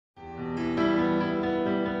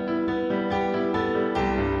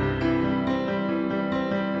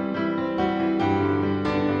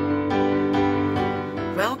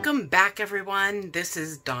back, everyone. This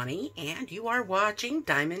is Donnie, and you are watching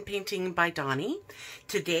Diamond Painting by Donnie.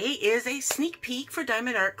 Today is a sneak peek for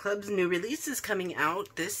Diamond Art Club's new releases coming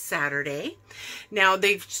out this Saturday. Now,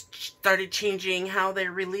 they've started changing how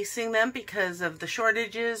they're releasing them because of the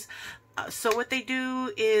shortages. So what they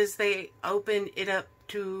do is they open it up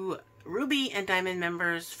to Ruby and Diamond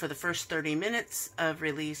members for the first 30 minutes of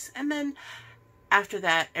release, and then after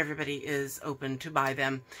that, everybody is open to buy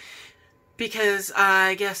them. Because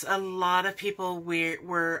I guess a lot of people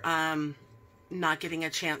were not getting a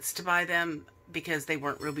chance to buy them because they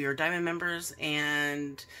weren't Ruby or Diamond members,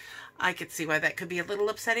 and I could see why that could be a little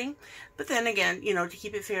upsetting. But then again, you know, to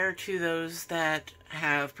keep it fair to those that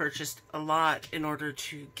have purchased a lot in order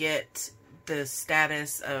to get the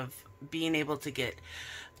status of being able to get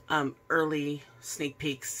early sneak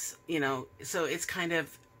peeks, you know, so it's kind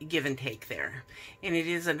of give and take there, and it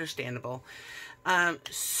is understandable.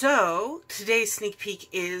 So today's sneak peek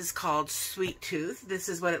is called Sweet Tooth. This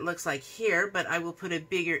is what it looks like here, but I will put a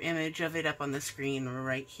bigger image of it up on the screen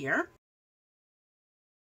right here.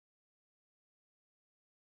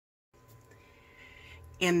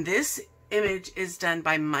 And this image is done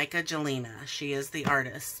by Micah Jelena. She is the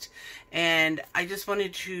artist. And I just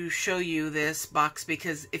wanted to show you this box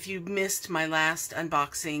because if you missed my last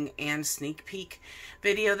unboxing and sneak peek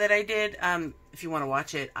video that I did, if you want to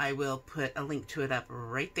watch it, I will put a link to it up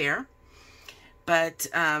right there. But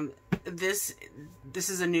this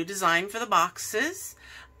is a new design for the boxes.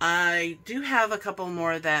 I do have a couple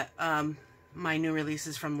more that my new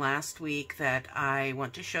releases from last week that I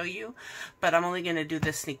want to show you, but I'm only going to do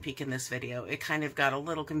this sneak peek in this video. It kind of got a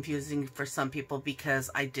little confusing for some people because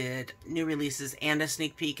I did new releases and a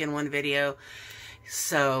sneak peek in one video,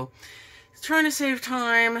 so trying to save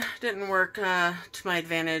time. Didn't work to my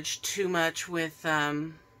advantage too much with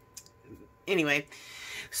anyway.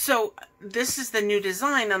 So this is the new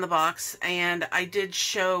design on the box, and I did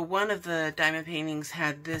show one of the diamond paintings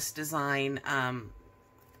had this design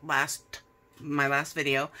my last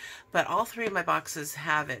video, but all three of my boxes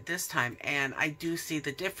have it this time, and I do see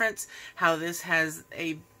the difference. How this has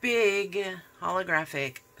a big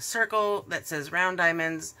holographic circle that says round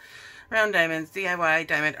diamonds DIY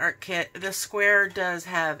diamond art kit. The square does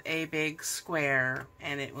have a big square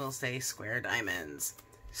and it will say square diamonds.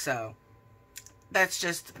 So that's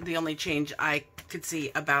just the only change I could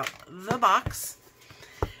see about the box.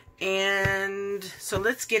 And so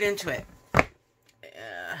let's get into it.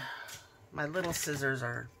 My little scissors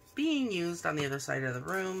are being used on the other side of the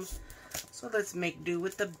room, so let's make do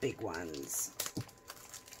with the big ones.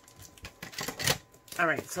 All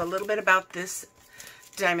right, so a little bit about this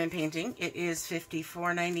diamond painting. It is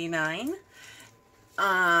 $54.99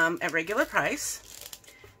 at regular price.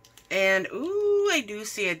 And ooh, I do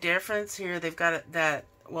see a difference here. They've got that,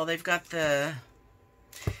 well, they've got the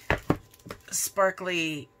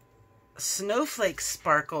sparkly snowflake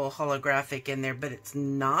sparkle holographic in there, but it's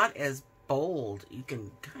not as bold. You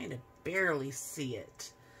can kind of barely see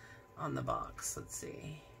it on the box. Let's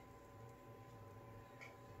see.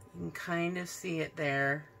 You can kind of see it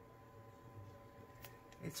there.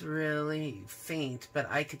 It's really faint, but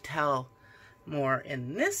I could tell more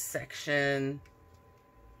in this section.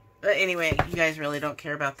 But anyway, you guys really don't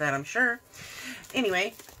care about that, I'm sure.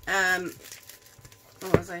 Anyway,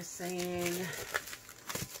 what was I saying?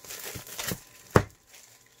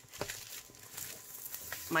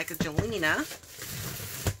 Micah Jelena,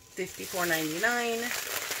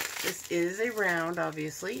 $54.99. This is a round,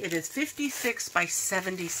 obviously. It is 56 by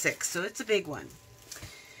 76, so it's a big one.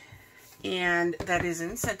 And that is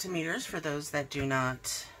in centimeters for those that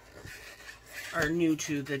are new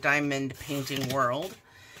to the diamond painting world.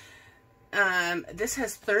 This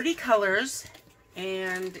has 30 colors,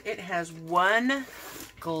 and it has one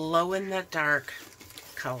glow-in-the-dark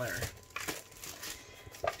color.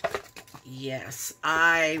 Yes,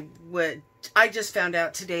 I just found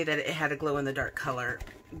out today that it had a glow-in-the-dark color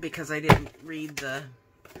because I didn't read the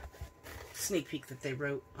sneak peek that they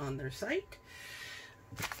wrote on their site.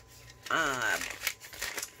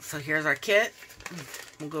 So here's our kit.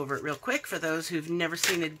 We'll go over it real quick for those who've never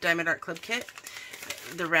seen a Diamond Art Club kit.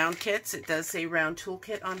 The round kits, it does say round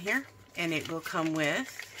toolkit on here, and it will come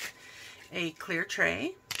with a clear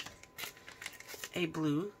tray, a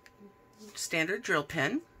blue standard drill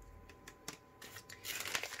pen,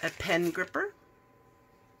 a pen gripper,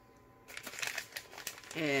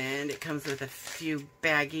 and it comes with a few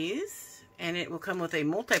baggies, and it will come with a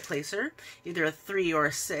multi-placer, either a 3 or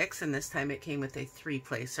a 6, and this time it came with a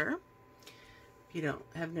 3-placer. If you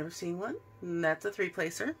have never seen one, that's a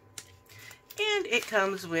 3-placer. And it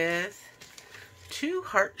comes with 2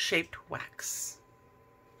 heart-shaped wax.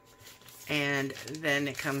 And then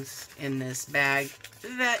it comes in this bag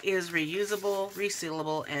that is reusable,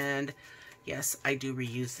 resealable, and yes, I do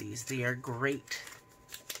reuse these. They are great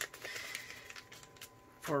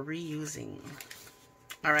for reusing.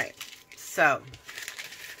 All right, so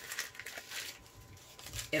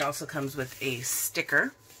it also comes with a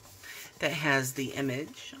sticker that has the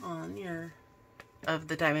image on of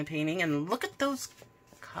the diamond painting, and look at those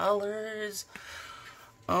colors.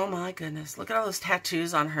 Oh my goodness, look at all those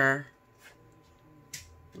tattoos on her.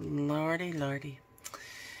 Lordy, lordy.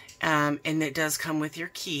 And it does come with your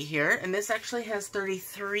key here, and this actually has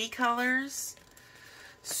 33 colors,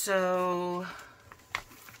 so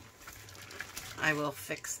I will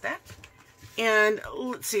fix that. And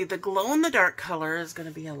let's see, the glow-in-the-dark color is going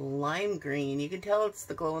to be a lime green. You can tell it's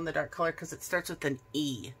the glow-in-the-dark color because it starts with an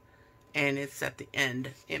E, and it's at the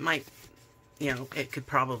end. It might, you know, it could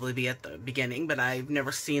probably be at the beginning, but I've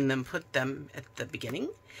never seen them put them at the beginning.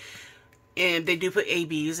 And they do put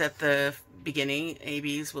ABs at the beginning.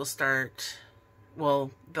 ABs will start, well,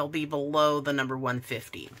 they'll be below the number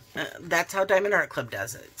 150. That's how Diamond Art Club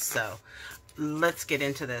does it. So let's get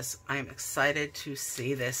into this. I'm excited to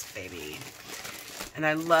see this baby. And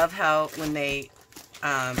I love how when they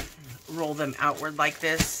roll them outward like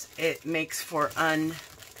this, it makes for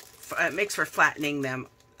flattening them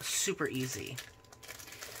super easy.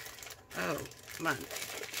 Oh, come on.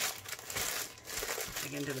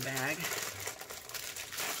 Dig into the bag.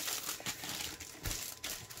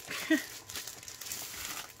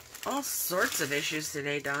 All sorts of issues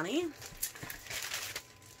today, Donnie.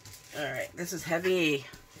 Alright, this is heavy.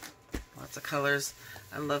 Lots of colors.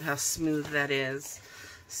 I love how smooth that is.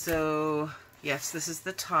 So, yes, this is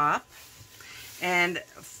the top. And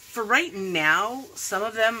for right now, some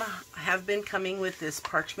of them have been coming with this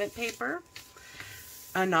parchment paper.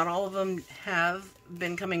 Not all of them have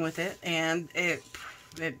been coming with it, and it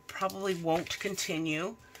probably won't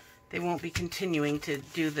continue. They won't be continuing to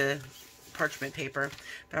do the parchment paper,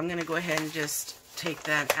 but I'm going to go ahead and just take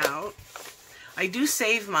that out. I do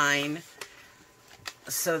save mine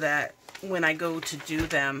so that when I go to do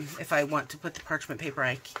them, if I want to put the parchment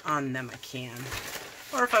paper on them, I can.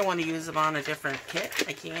 Or if I want to use them on a different kit,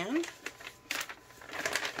 I can.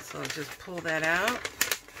 So I'll just pull that out.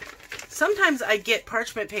 Sometimes I get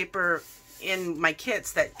parchment paper in my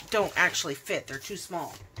kits that don't actually fit. They're too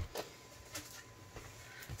small.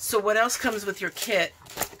 So what else comes with your kit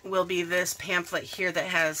will be this pamphlet here that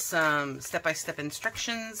has some step-by-step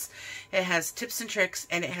instructions. It has tips and tricks,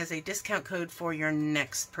 and it has a discount code for your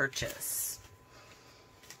next purchase.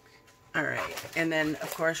 Alright, and then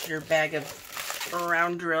of course your bag of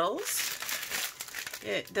round drills.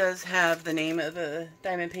 It does have the name of the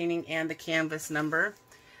diamond painting and the canvas number.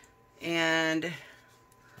 And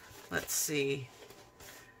let's see.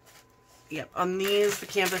 Yep, on these, the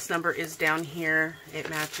canvas number is down here. It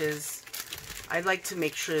matches. I'd like to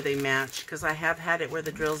make sure they match because I have had it where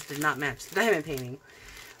the drills did not match the diamond painting.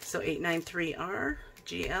 So 893R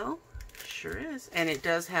GL, sure is. And it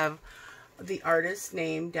does have the artist's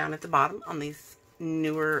name down at the bottom on these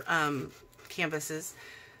newer canvases.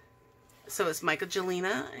 So it's Michael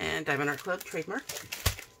Jelena and Diamond Art Club trademark.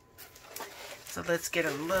 So let's get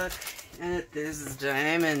a look at this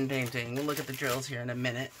diamond painting. We'll look at the drills here in a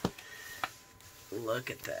minute.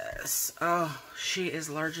 Look at this. Oh, she is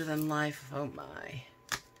larger than life. Oh my.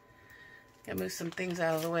 Gotta move some things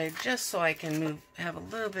out of the way just so I can have a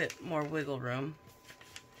little bit more wiggle room.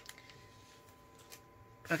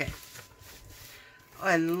 Okay. Oh,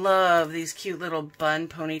 I love these cute little bun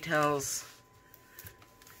ponytails.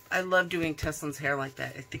 I love doing Tesslynn's hair like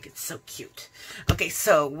that. I think it's so cute. Okay,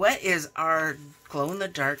 so what is our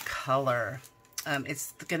glow-in-the-dark color?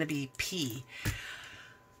 It's going to be P.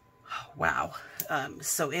 Wow.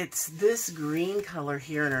 So it's this green color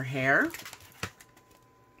here in her hair.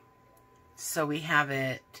 So we have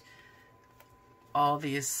it, all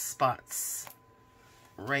these spots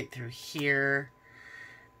right through here,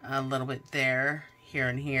 a little bit there, here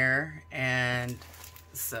and here, and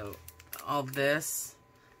so all this,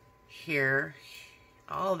 here,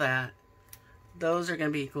 all that, those are going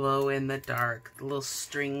to be glow in the dark, the little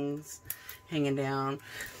strings hanging down,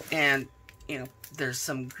 and you know, there's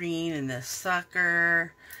some green in this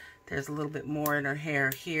sucker. There's a little bit more in her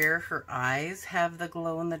hair here. Her eyes have the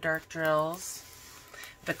glow-in-the-dark drills.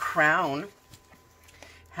 The crown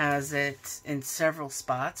has it in several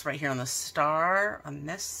spots. Right here on the star, on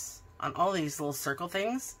this, on all these little circle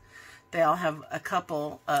things. They all have a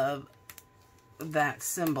couple of that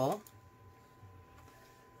symbol.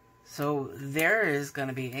 So there is going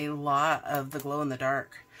to be a lot of the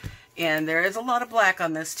glow-in-the-dark. And there is a lot of black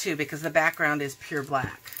on this too because the background is pure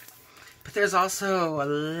black. But there's also a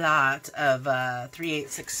lot of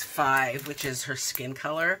 3865, which is her skin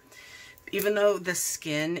color. Even though the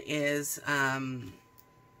skin is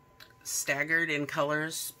staggered in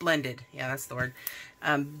colors, blended, yeah, that's the word.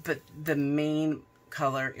 But the main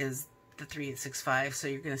color is the 3865, so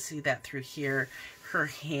you're going to see that through here. Her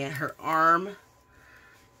hand, her arm,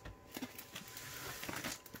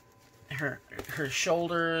 her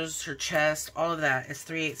shoulders, her chest, all of that is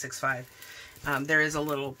 3865. There is a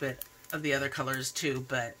little bit of the other colors too,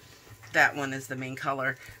 but that one is the main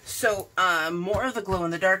color. So more of the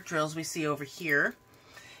glow-in-the-dark drills we see over here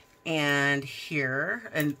and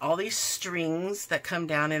here, and all these strings that come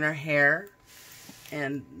down in her hair,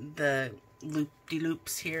 and the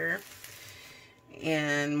loop-de-loops here,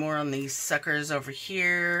 and more on these suckers over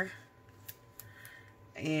here.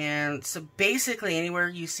 And so basically anywhere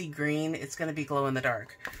you see green, it's going to be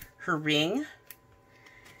glow-in-the-dark. Her ring,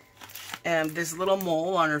 and this little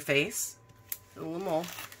mole on her face, a little mole.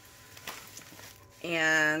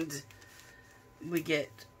 And we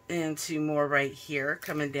get into more right here,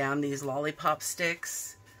 coming down these lollipop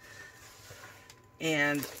sticks.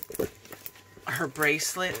 And her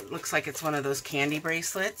bracelet looks like it's one of those candy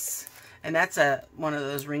bracelets. And that's one of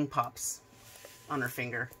those ring pops on her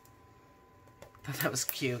finger. I thought that was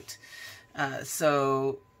cute.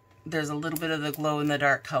 So there's a little bit of the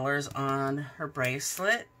glow-in-the-dark colors on her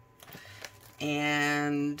bracelet.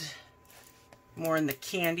 And more in the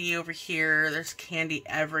candy over here. There's candy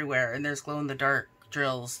everywhere. And there's glow-in-the-dark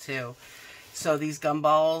drills too. So these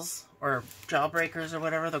gumballs or jawbreakers or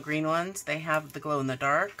whatever, the green ones, they have the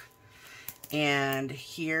glow-in-the-dark. And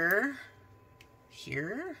here,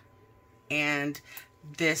 and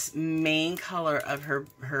this main color of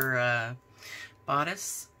her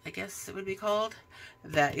bodice, I guess it would be called,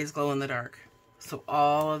 that is glow-in-the-dark. So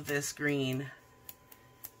all of this green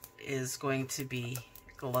is going to be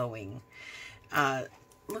glowing.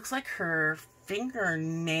 Looks like her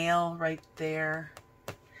fingernail right there.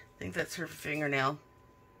 I think that's her fingernail.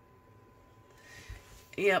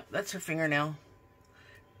 Yep, that's her fingernail.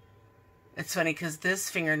 It's funny because this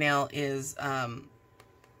fingernail is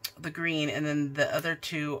the green, and then the other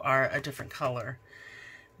two are a different color.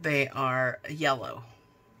 They are yellow.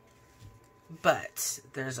 But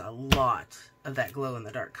there's a lot of that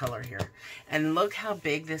glow-in-the-dark color here. And look how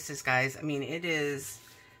big this is, guys. I mean, it is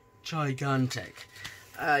gigantic.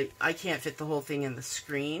 I can't fit the whole thing in the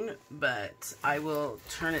screen, but I will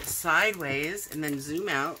turn it sideways and then zoom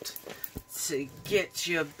out to get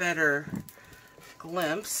you a better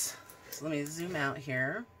glimpse. So let me zoom out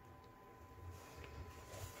here.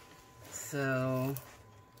 So,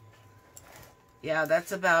 yeah,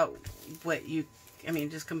 that's about what you, I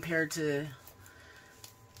mean, just compared to,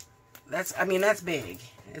 that's big.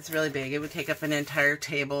 It's really big. It would take up an entire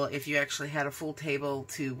table if you actually had a full table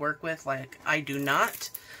to work with, like I do not,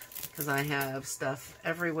 because I have stuff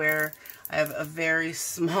everywhere. I have a very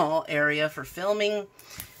small area for filming.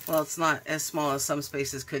 Well, it's not as small as some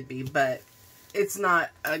spaces could be, but it's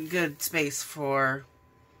not a good space for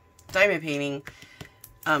diamond painting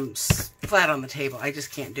flat on the table. I just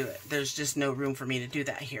can't do it. There's just no room for me to do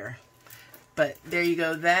that here. But there you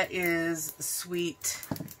go. That is Sweet...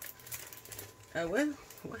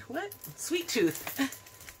 what? Sweet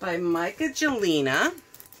Tooth by Micah Jelena.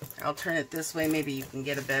 I'll turn it this way. Maybe you can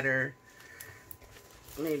get a better,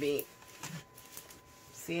 maybe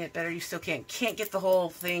see it better. You still can't get the whole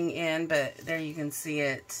thing in, but there you can see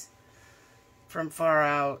it from far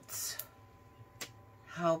out.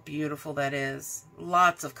 How beautiful that is.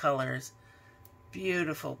 Lots of colors.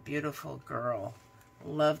 Beautiful, beautiful girl.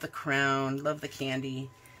 Love the crown. Love the candy.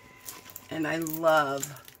 And I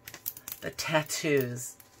love the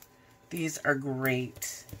tattoos. These are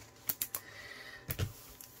great.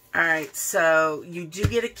 Alright, so you do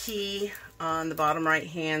get a key on the bottom right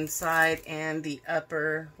hand side and the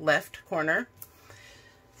upper left corner.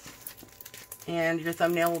 And your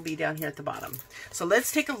thumbnail will be down here at the bottom. So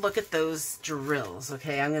let's take a look at those drills.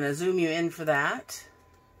 Okay, I'm going to zoom you in for that.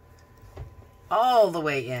 All the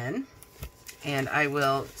way in. And I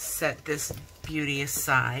will set this beauty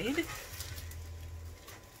aside.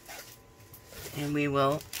 And we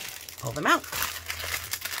will pull them out.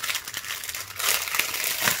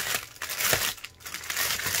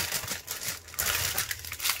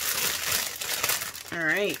 All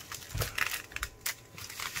right.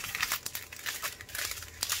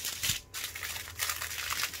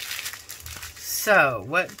 So,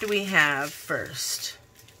 what do we have first?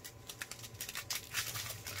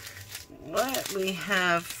 What we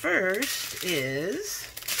have first is...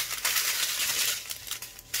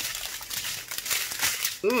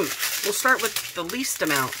 we'll start with the least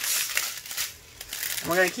amounts. And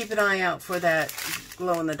we're going to keep an eye out for that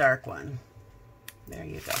glow-in-the-dark one. There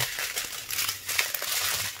you go.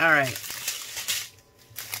 All right.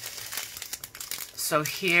 So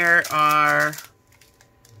here are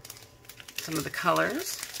some of the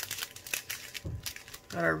colors.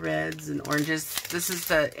 Got our reds and oranges. This is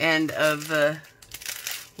the end of the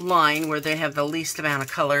line where they have the least amount of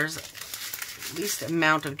colors, least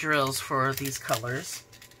amount of drills for these colors.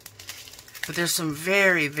 But there's some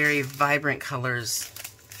very, very vibrant colors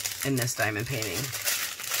in this diamond painting.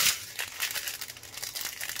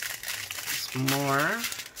 Some more.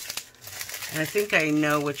 And I think I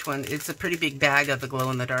know which one. It's a pretty big bag of the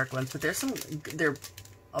glow-in-the-dark ones, but there are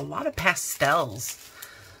a lot of pastels.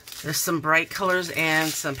 There's some bright colors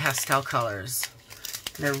and some pastel colors.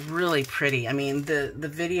 They're really pretty. I mean, the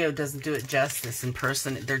video doesn't do it justice in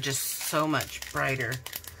person. They're just so much brighter.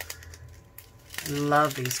 I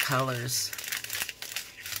love these colors.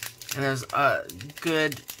 And there's a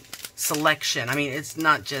good selection. I mean, it's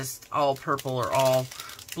not just all purple or all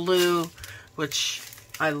blue, which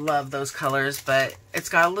I love those colors, but it's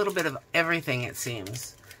got a little bit of everything, it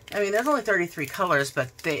seems. I mean, there's only 33 colors,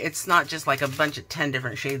 but it's not just like a bunch of 10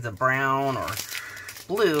 different shades of brown or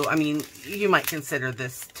blue. I mean, you might consider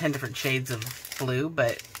this 10 different shades of blue,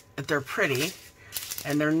 but they're pretty,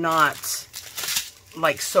 and they're not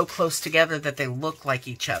like so close together that they look like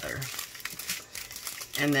each other.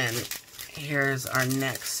 And then here's our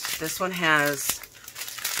next. This one has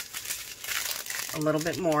a little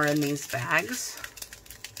bit more in these bags.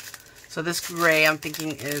 So this gray, I'm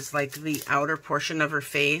thinking, is like the outer portion of her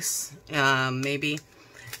face, maybe,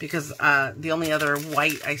 because the only other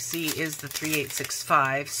white I see is the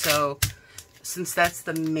 3865. So since that's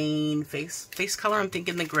the main face color, I'm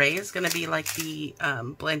thinking the gray is going to be like the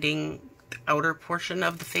blending the outer portion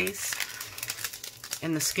of the face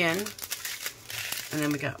and the skin. And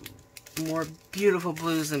then we got more beautiful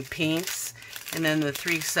blues and pinks, and then the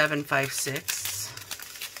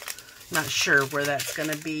 3756. Not sure where that's going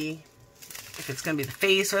to be. If it's going to be the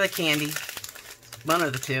face or the candy. One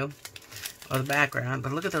of the two. Or the background.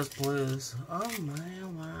 But look at those blues. Oh my,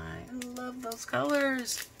 oh my. I love those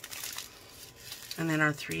colors. And then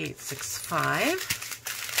our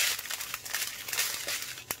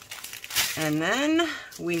 3865. And then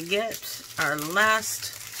we get our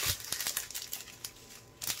last,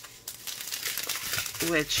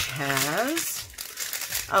 which has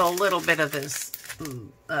a little bit of this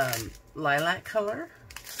lilac color.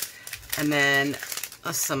 And then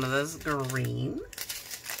some of this green.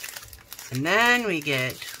 And then we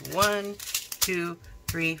get 1, 2,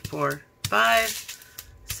 3, 4, 5,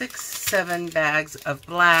 6, 7 bags of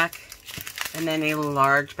black. And then a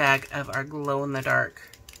large bag of our glow-in-the-dark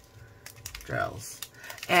drills.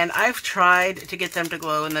 And I've tried to get them to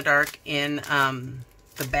glow in the dark in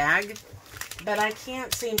the bag, but I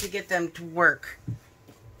can't seem to get them to work,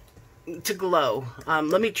 to glow.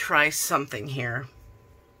 Let me try something here.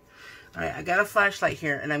 All right, I got a flashlight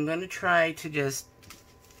here, and I'm going to try to just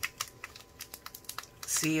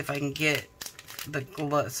see if I can get the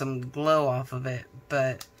glow, some glow off of it,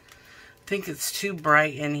 but I think it's too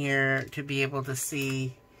bright in here to be able to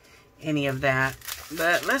see any of that.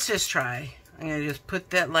 But let's just try. I'm going to just put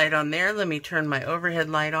that light on there. Let me turn my overhead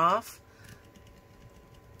light off.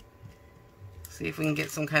 See if we can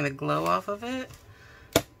get some kind of glow off of it.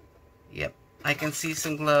 Yep, I can see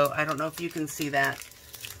some glow. I don't know if you can see that.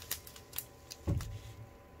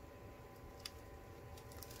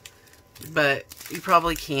 But you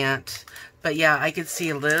probably can't. But yeah, I could see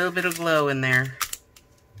a little bit of glow in there.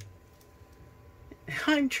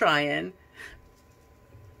 I'm trying.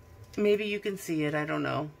 Maybe you can see it, I don't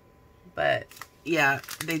know. But yeah,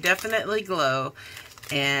 they definitely glow.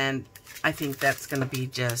 And I think that's going to be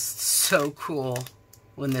just so cool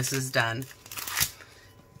when this is done.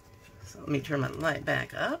 So let me turn my light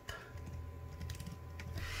back up.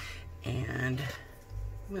 And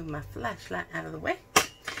move my flashlight out of the way.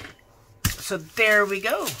 So there we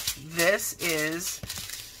go. This is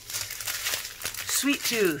Sweet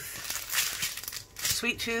Tooth.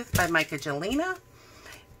 Sweet Tooth by Michaelina.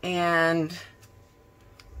 And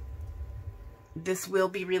this will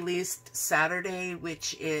be released Saturday,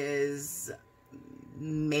 which is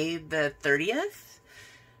May the 30th.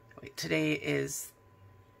 Wait, today is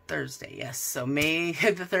Thursday, yes. So May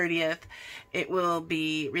the 30th, it will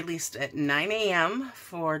be released at 9 a.m.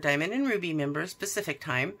 for Diamond and Ruby members, Pacific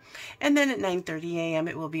time. And then at 9:30 a.m.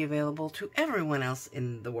 it will be available to everyone else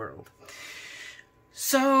in the world.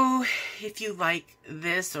 So if you like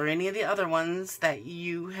this or any of the other ones that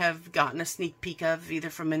you have gotten a sneak peek of, either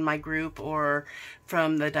from in my group or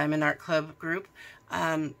from the Diamond Art Club group,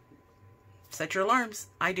 set your alarms.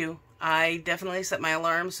 I do. I definitely set my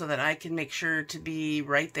alarm so that I can make sure to be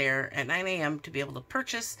right there at 9 a.m. to be able to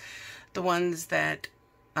purchase the ones that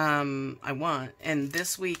I want. And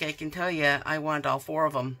this week, I can tell you, I want all 4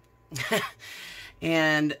 of them.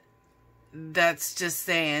 And that's just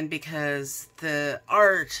saying, because the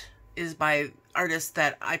art is by artists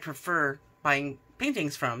that I prefer buying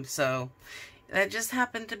paintings from. So that just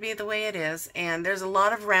happened to be the way it is. And there's a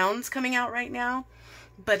lot of rounds coming out right now,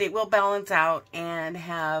 but it will balance out and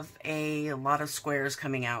have a lot of squares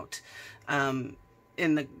coming out in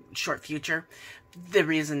the short future. The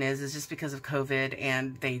reason is just because of COVID,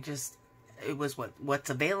 and it was what's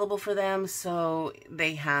available for them, so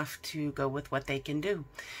they have to go with what they can do.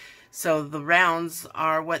 So the rounds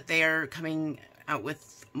are what they are coming out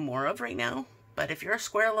with more of right now. But if you're a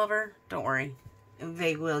square lover, don't worry.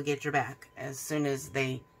 They will get your back as soon as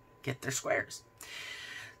they get their squares.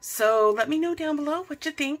 So let me know down below what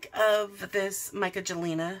you think of this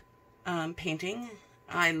Michaelangelo painting.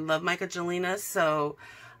 I love Michaelangelo, so,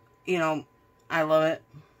 you know, I love it.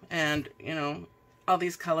 And, you know, all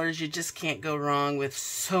these colors, you just can't go wrong with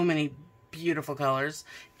so many beautiful colors.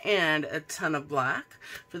 And a ton of black.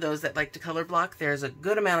 For those that like to color block, there's a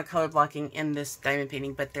good amount of color blocking in this diamond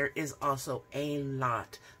painting, but there is also a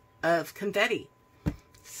lot of confetti.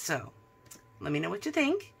 So, let me know what you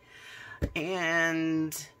think.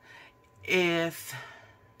 And if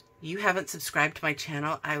you haven't subscribed to my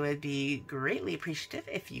channel, I would be greatly appreciative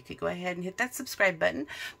if you could go ahead and hit that subscribe button,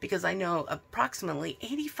 because I know approximately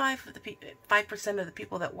 85% of the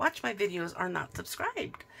people that watch my videos are not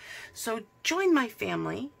subscribed. So join my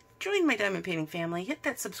family, join my diamond painting family, hit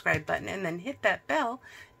that subscribe button, and then hit that bell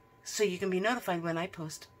so you can be notified when I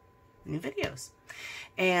post new videos.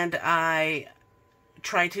 And I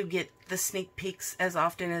try to get the sneak peeks as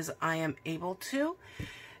often as I am able to.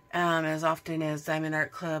 As often as Diamond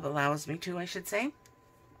Art Club allows me to, I should say.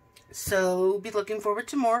 So, be looking forward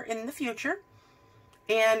to more in the future.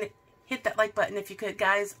 And hit that like button if you could,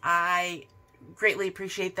 guys. I greatly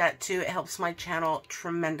appreciate that, too. It helps my channel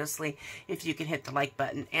tremendously if you can hit the like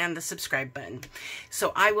button and the subscribe button.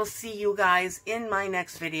 So, I will see you guys in my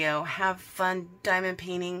next video. Have fun diamond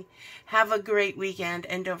painting. Have a great weekend.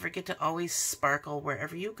 And don't forget to always sparkle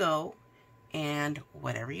wherever you go and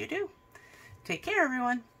whatever you do. Take care,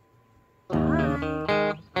 everyone.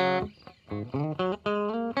 Bye.